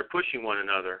 and they're pushing one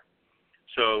another.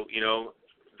 So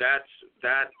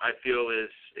that I feel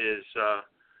is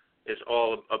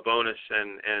all a bonus,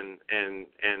 and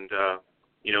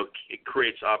it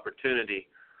creates opportunity.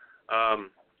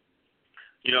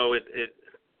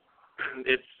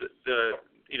 It's the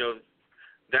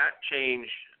change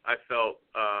I felt,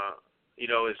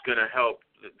 is going to help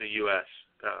the U.S.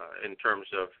 In terms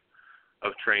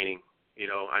of training.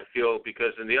 I feel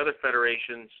because in the other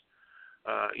federations,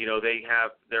 they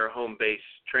have their home base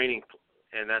training,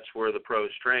 and that's where the pros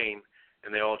train,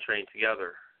 and they all train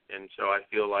together. And so I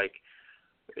feel like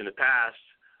in the past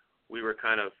we were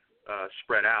kind of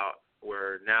spread out,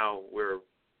 where now we're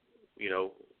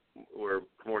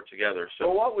more together. So,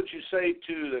 well, what would you say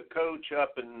to the coach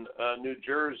up in New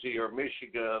Jersey or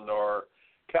Michigan or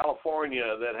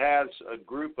California that has a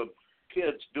group of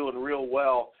kids doing real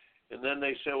well, and then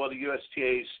they say, well, the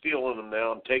USTA is stealing them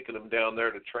now and taking them down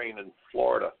there to train in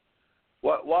Florida?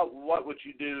 What would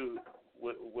you do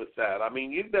with that? I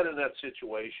mean, you've been in that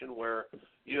situation where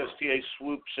USTA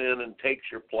swoops in and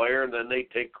takes your player, and then they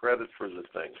take credit for the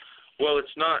thing. Well,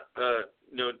 it's not,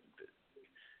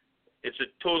 it's a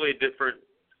totally different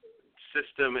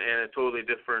system and a totally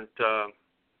different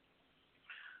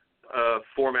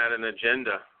format and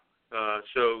agenda.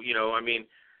 So,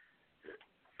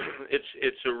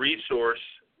 it's a resource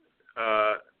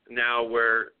now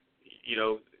where,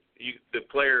 the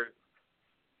player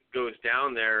goes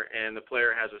down there, and the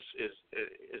player is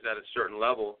at a certain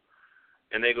level,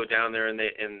 and they go down there and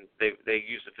they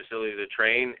use the facility to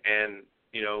train, and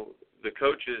the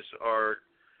coaches are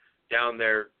down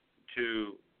there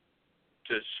to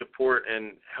support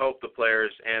and help the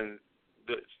players, and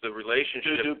the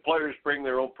relationship. Do players bring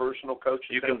their own personal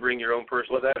coaches? You can bring your own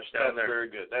personal coach down there. That's very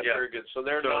good. That's very good. So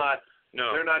they're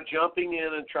not jumping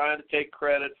in and trying to take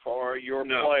credit for your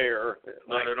player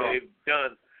like they've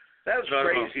done. That's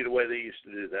crazy the way they used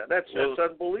to do that. That's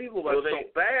unbelievable. That's so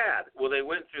bad. Well, they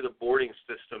went through the boarding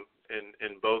system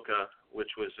in Boca,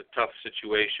 which was a tough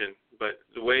situation. But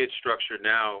the way it's structured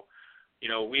now,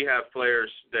 we have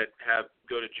players that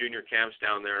go to junior camps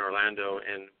down there in Orlando,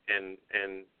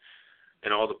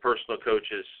 and all the personal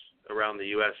coaches around the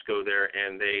U.S. go there,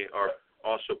 and they are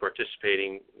also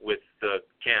participating with the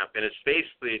camp. And it's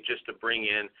basically just to bring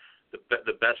in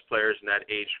the best players in that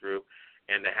age group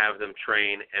and to have them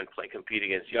train and compete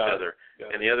against each other.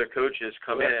 And the other coaches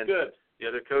come in. Good. The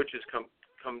other coaches come.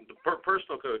 The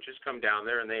personal coaches come down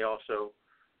there, and they also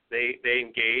they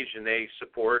engage and they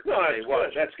support. No, and that's they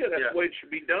watch. good. That's good. That's the way it should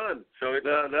be done. So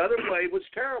the other way was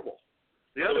terrible.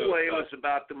 The other way was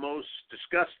about the most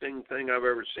disgusting thing I've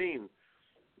ever seen.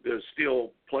 The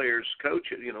steel players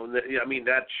coach it.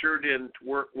 That sure didn't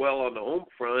work well on the home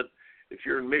front. If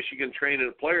you're in Michigan training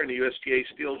a player and the USTA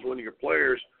steals one of your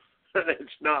players,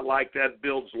 it's not like that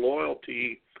builds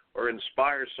loyalty or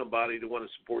inspires somebody to want to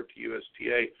support the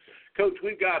USTA. Coach,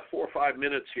 we've got 4 or 5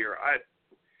 minutes here.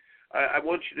 I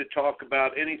want you to talk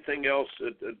about anything else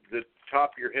at the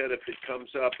top of your head if it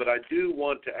comes up, but I do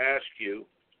want to ask you,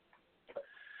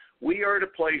 we are at a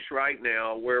place right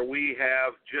now where we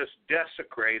have just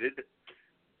desecrated,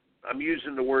 I'm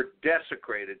using the word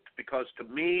desecrated because to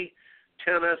me,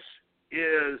 tennis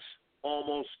is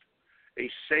almost a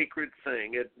sacred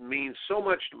thing. It means so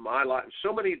much to my life,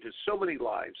 so many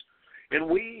lives. And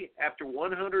we, after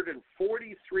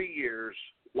 143 years,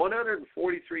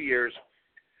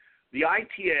 the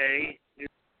ITA is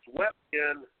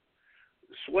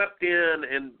swept in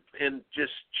and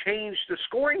just changed the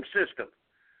scoring system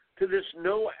to this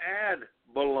no ad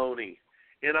baloney.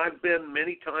 And I've been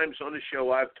many times on the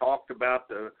show, I've talked about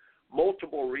the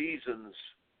multiple reasons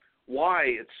why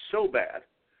it's so bad.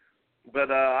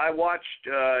 But I watched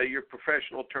your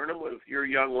professional tournament with your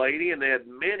young lady, and they had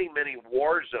many, many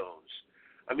war zones.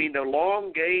 I mean, the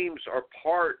long games are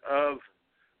part of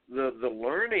the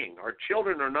learning. Our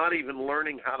children are not even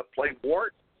learning how to play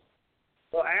war.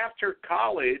 Well, after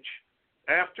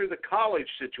the college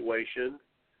situation,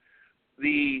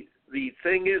 the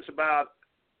thing is about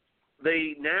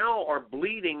they now are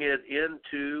bleeding it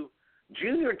into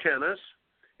junior tennis,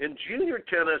 and junior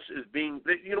tennis is being,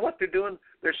 you know what they're doing?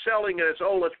 They're selling it as,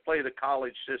 let's play the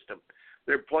college system.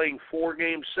 They're playing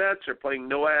 4-game sets. They're playing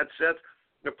no-ad sets.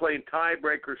 They're playing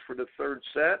tiebreakers for the third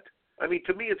set. I mean,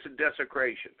 to me, it's a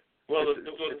desecration. Well,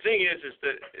 the thing is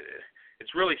that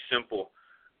it's really simple.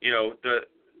 The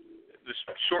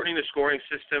shortening the scoring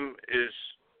system is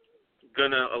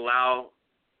going to allow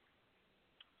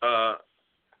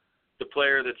the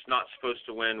player that's not supposed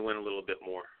to win a little bit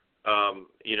more.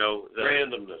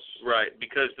 Randomness. Right,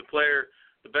 because the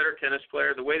better tennis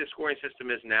player, the way the scoring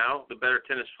system is now, the better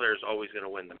tennis player is always going to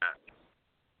win the match.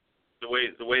 The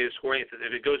way the scoring,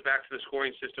 if it goes back to the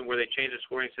scoring system where they change the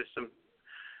scoring system,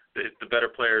 the better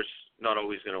player's not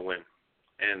always going to win,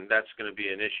 and that's going to be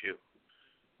an issue.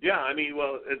 Yeah, I mean,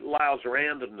 well, it allows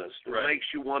randomness. It makes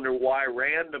you wonder why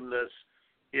randomness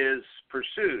is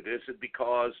pursued. Is it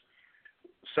because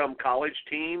some college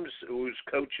teams whose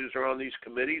coaches are on these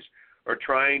committees are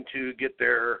trying to get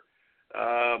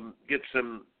get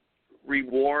some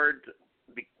reward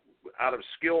out of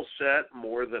skill set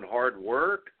more than hard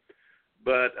work.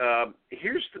 But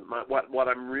here's what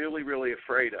I'm really, really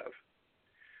afraid of.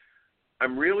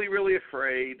 I'm really, really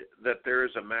afraid that there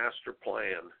is a master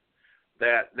plan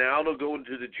that now they'll go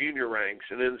into the junior ranks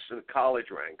and into the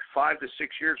college ranks. 5 to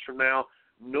 6 years from now,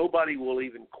 nobody will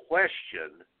even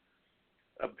question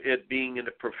it being in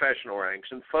the professional ranks.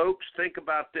 And folks, think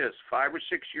about this, 5 or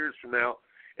 6 years from now,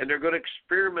 and they're going to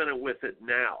experiment with it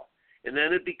now. And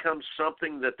then it becomes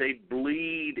something that they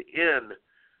bleed in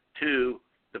to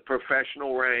the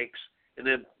professional ranks. And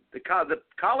then the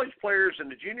college players and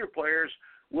the junior players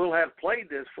will have played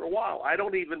this for a while. I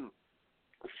don't even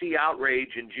see outrage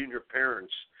in junior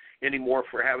parents anymore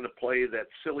for having to play that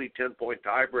silly 10-point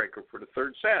tiebreaker for the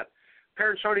third set.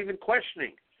 Parents aren't even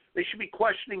questioning. They should be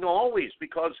questioning always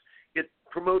because it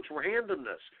promotes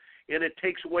randomness, and it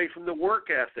takes away from the work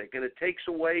ethic, and it takes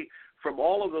away from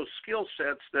all of those skill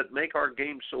sets that make our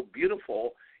game so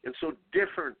beautiful and so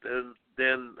different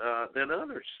than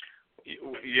others.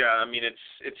 Yeah, I mean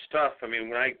it's tough. I mean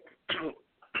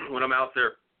when I'm out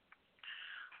there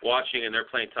watching and they're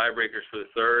playing tiebreakers for the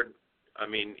third, I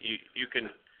mean you can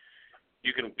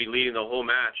be leading the whole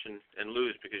match and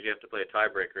lose because you have to play a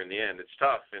tiebreaker in the end. It's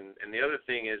tough. And the other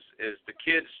thing is the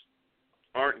kids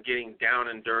aren't getting down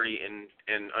and dirty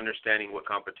and understanding what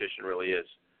competition really is.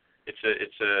 It's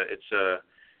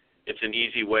an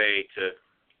easy way to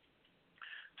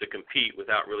compete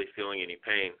without really feeling any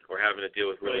pain or having to deal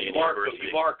with really any adversity.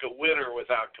 You mark a winner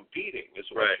without competing is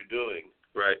what Right. you're doing.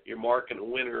 Right. You're marking a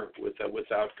winner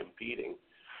without competing.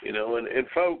 You know, and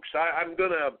folks, I'm going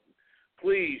to,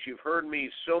 please, you've heard me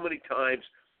so many times,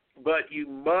 but you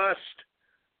must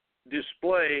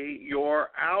display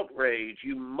your outrage.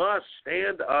 You must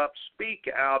stand up, speak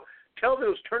out, tell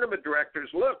those tournament directors,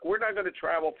 look, we're not going to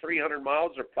travel 300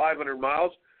 miles or 500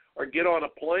 miles or get on a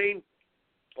plane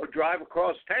or drive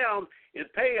across town and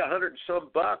pay $100 and some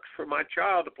bucks for my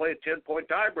child to play a 10-point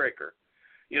tiebreaker,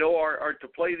 you know, or to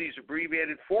play these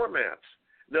abbreviated formats.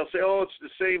 And they'll say, oh, it's the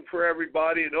same for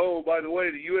everybody, and oh, by the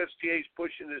way, the USTA is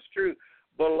pushing this through.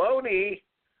 Baloney.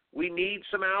 We need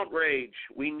some outrage.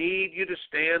 We need you to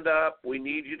stand up. We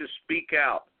need you to speak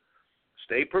out.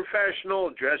 Stay professional.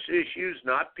 Address issues,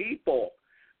 not people.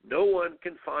 No one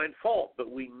can find fault, but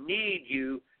we need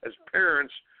you as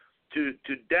parents to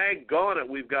daggone it.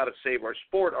 We've got to save our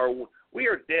sport, or we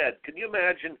are dead. Can you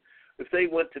imagine if they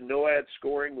went to no ad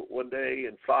scoring one day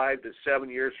and 5 to 7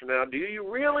 years from now? Do you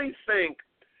really think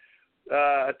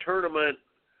a tournament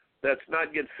that's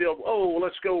not getting filled, oh, well,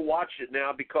 let's go watch it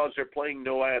now because they're playing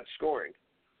no ad scoring?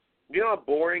 You know how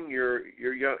boring your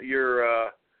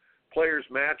player's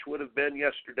match would have been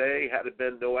yesterday had it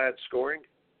been no ad scoring?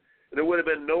 And there would have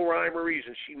been no rhyme or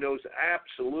reason. She knows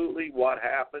absolutely what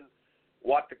happened,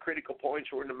 what the critical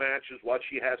points were in the matches, what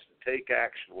she has to take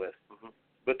action with. Mm-hmm.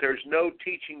 But there's no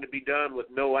teaching to be done with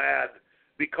no ad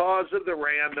because of the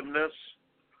randomness.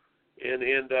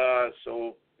 And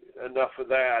so enough of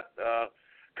that.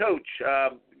 Coach,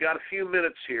 got a few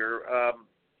minutes here.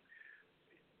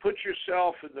 Put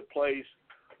yourself in the place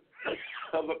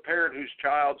of a parent whose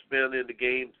child's been in the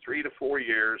game 3 to 4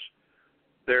 years.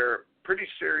 They're pretty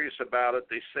serious about it.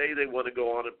 They say they want to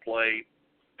go on and play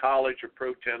college or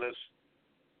pro tennis.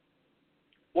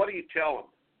 What do you tell them?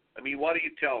 I mean, what do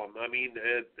you tell them? I mean,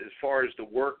 as far as the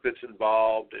work that's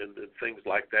involved and things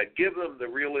like that, give them the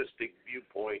realistic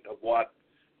viewpoint of what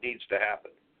needs to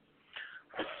happen.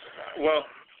 Well,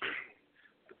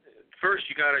 first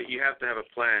you have to have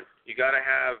a plan. You got to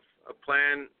have a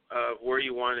plan of where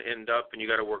you want to end up, and you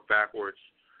got to work backwards.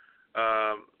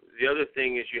 The other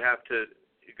thing is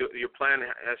your plan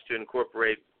has to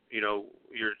incorporate, you know,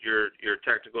 your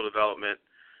technical development,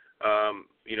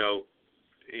 you know,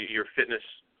 your fitness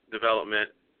development,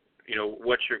 you know,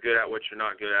 what you're good at, what you're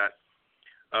not good at,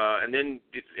 and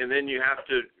then you have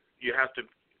to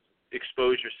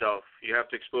expose yourself. You have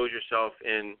to expose yourself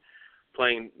in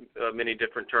playing many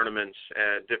different tournaments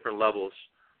at different levels.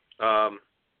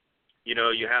 You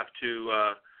know, you have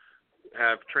to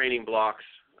have training blocks,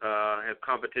 have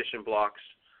competition blocks.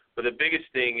 But the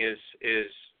biggest thing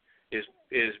is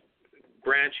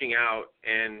branching out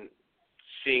and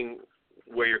seeing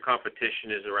where your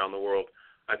competition is around the world.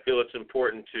 I feel it's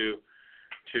important to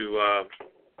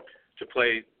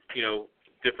play, you know,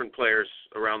 different players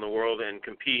around the world and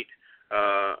compete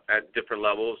at different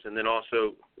levels, and then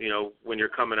also, you know, when you're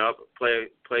coming up, play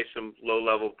some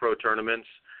low-level pro tournaments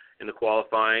in the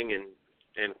qualifying and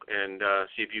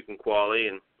see if you can quali,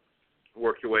 and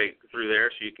work your way through there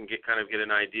so you can get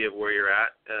an idea of where you're at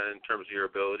in terms of your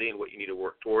ability and what you need to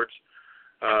work towards.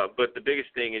 But the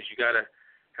biggest thing is you got to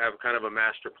have kind of a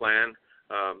master plan,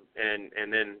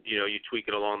 and then you tweak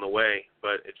it along the way.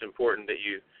 But it's important that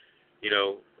you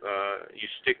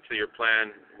stick to your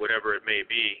plan, whatever it may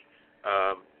be,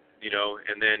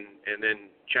 and then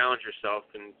challenge yourself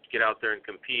and get out there and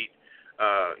compete,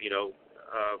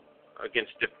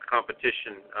 against different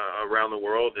competition around the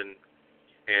world, and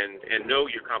know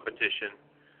your competition.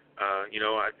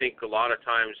 I think a lot of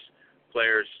times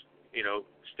players,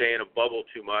 stay in a bubble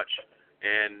too much,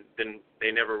 and then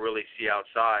they never really see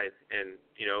outside. And,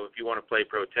 if you want to play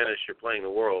pro tennis, you're playing the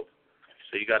world.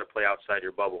 So you got to play outside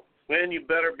your bubble. Man, you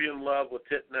better be in love with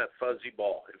hitting that fuzzy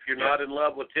ball. If you're not in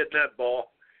love with hitting that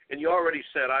ball, and you already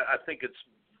said, I think it's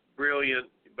brilliant,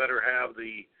 you better have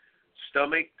the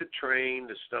stomach to train,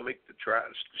 the stomach to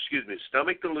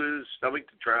stomach to lose, stomach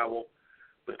to travel,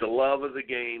 but the love of the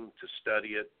game to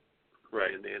study it.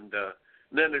 Right. And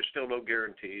then there's still no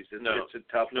guarantees. It's a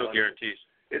tough one. No guarantees.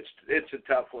 It's a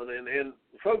tough one. And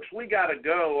folks, we got to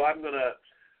go. I'm going to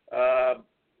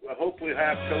hopefully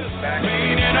have Coach back.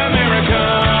 Made in America,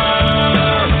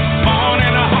 born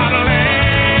in a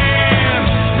heartland,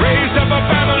 raised up a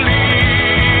family,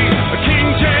 King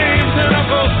James and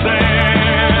Uncle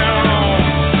Sam.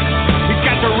 He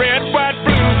got the red, white,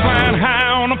 blue flying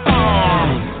high on the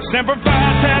farm. Semper Fi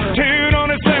tattooed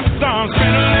on his left arm.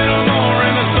 Spent a little more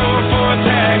in the store for a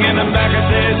tag. In the back it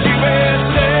says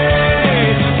USA.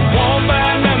 Won't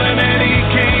buy nothing that he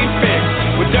can't fix.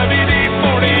 With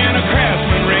WD-40 and a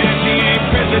Craftsman wrench, he ain't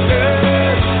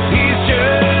president. He's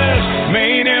just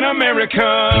made in America.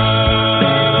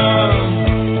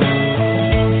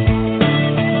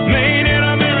 Made in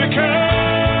America.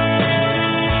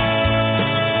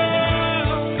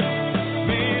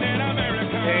 Made in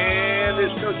America. And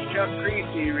this is Coach Chuck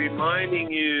Creasy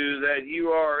reminding you that you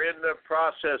are in the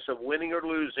process of winning or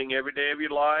losing every day of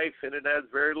your life, and it has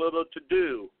very little to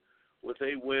do with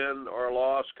a win or a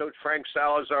loss. Coach Frank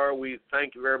Salazar, we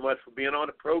thank you very much for being on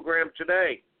the program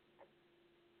today.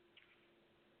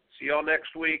 See y'all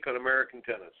next week on American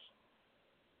Tennis.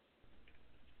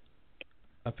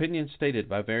 Opinions stated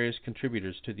by various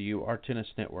contributors to the UR Tennis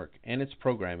Network and its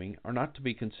programming are not to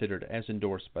be considered as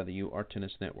endorsed by the UR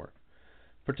Tennis Network.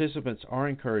 Participants are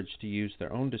encouraged to use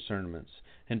their own discernments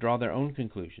and draw their own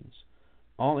conclusions.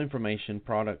 All information,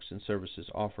 products, and services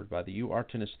offered by the UR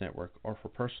Tennis Network are for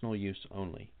personal use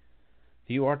only.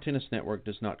 The UR Tennis Network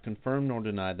does not confirm nor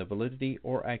deny the validity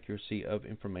or accuracy of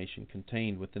information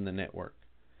contained within the network.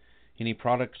 Any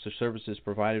products or services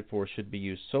provided for should be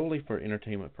used solely for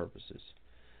entertainment purposes.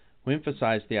 We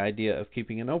emphasize the idea of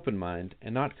keeping an open mind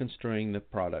and not construing the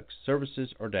products,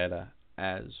 services, or data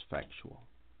as factual.